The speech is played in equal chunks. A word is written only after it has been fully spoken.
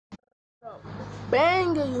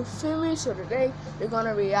banger, you feel me? So today we're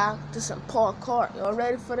gonna react to some parkour. Y'all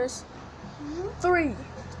ready for this? 3,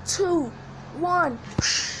 2, 1.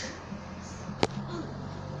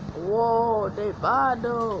 Whoa, they bad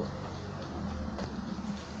though.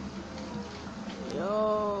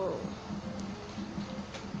 Yo.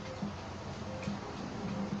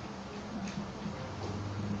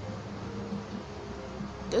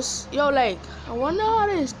 Like, I wonder how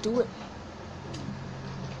they just do it.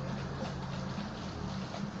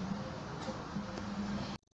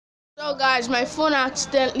 So guys, my phone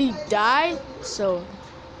accidentally died, so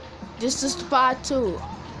this is part 2.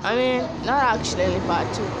 I mean, not accidentally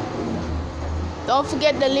part 2. Don't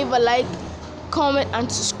forget to leave a like, comment,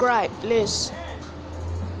 and subscribe, please.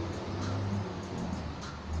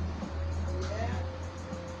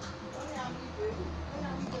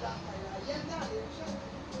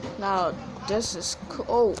 Now, this is cool.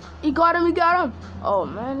 Oh, he got him, Oh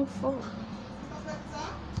man, he fell.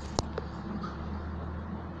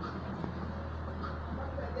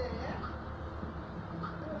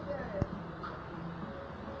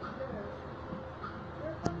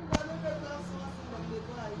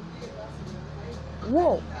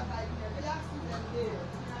 Whoa.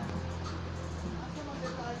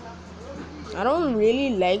 I don't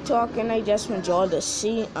really like talking, I just enjoy the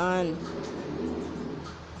scene and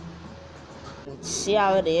see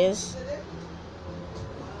how it is.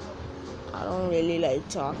 I don't really like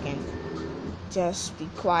talking. Just be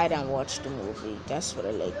quiet and watch the movie. That's what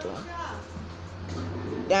I like doing.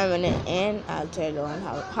 Then when it ends, I'll tell you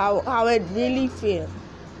how it really feels.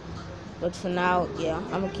 But for now, yeah,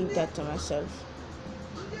 I'm gonna keep that to myself.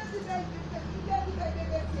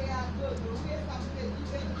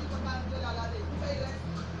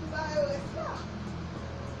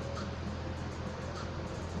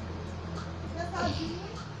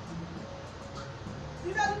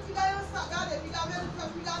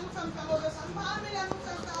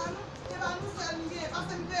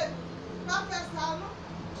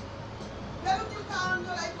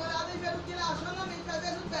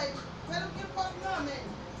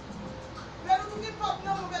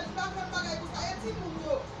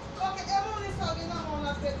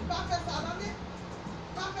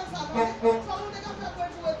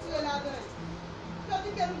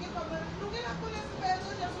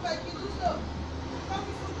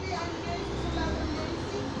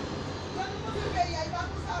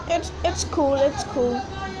 It's cool, it's cool.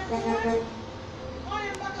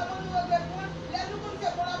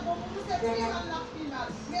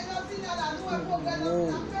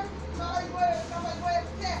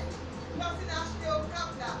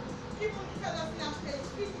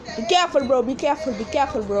 Be careful, bro. Be careful,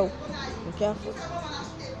 bro. Be careful.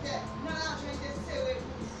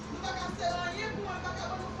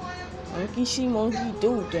 Monkey see, monkey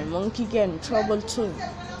do. Then monkey get in trouble too.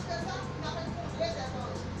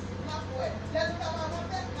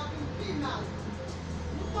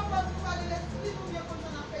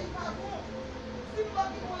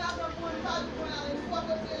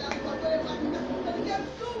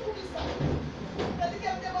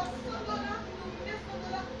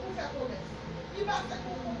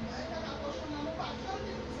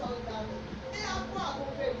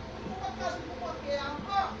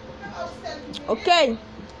 Okay,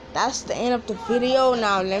 that's the end of the video.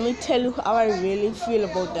 Now let me tell you how I really feel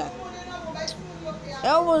about that.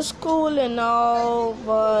 It was cool and all,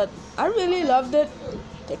 but I really loved it.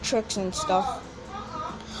 The tricks and stuff.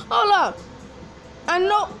 Hold up. I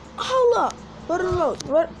know. Hold up. Where the remote?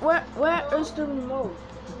 Where is the remote?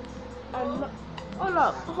 Hold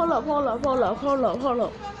up.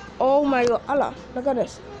 Oh my god. Allah, look at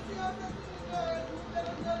this.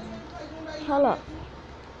 Hold up.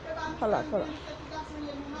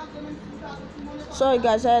 Sorry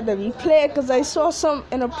guys, I had to replay it because I saw some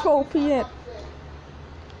inappropriate.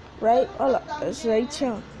 Right? Hold up. It's right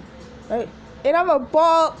here. Right? It have a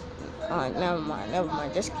ball. Alright, never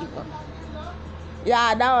mind. Just keep up.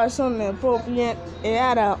 Yeah, that was something inappropriate.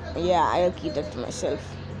 Yeah, I'll keep that to myself.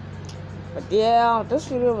 But yeah, this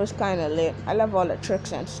video was kind of lit. I love all the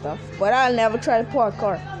tricks and stuff. But I'll never try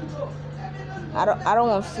parkour. I don't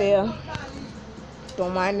want to fail.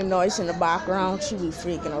 Don't mind the noise in the background. She be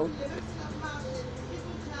freaking out.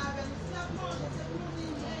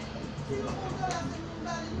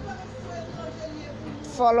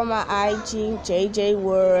 Follow my IG,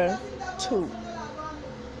 JJWorld2.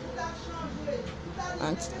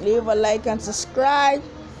 And leave a like and subscribe.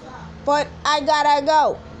 But I gotta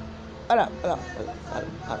go. Hold up.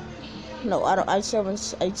 No, I don't. I still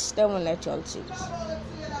won't let y'all see this.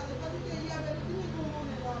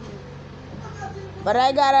 But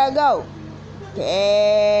I gotta go.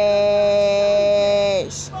 Okay.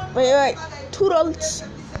 But you're right. $2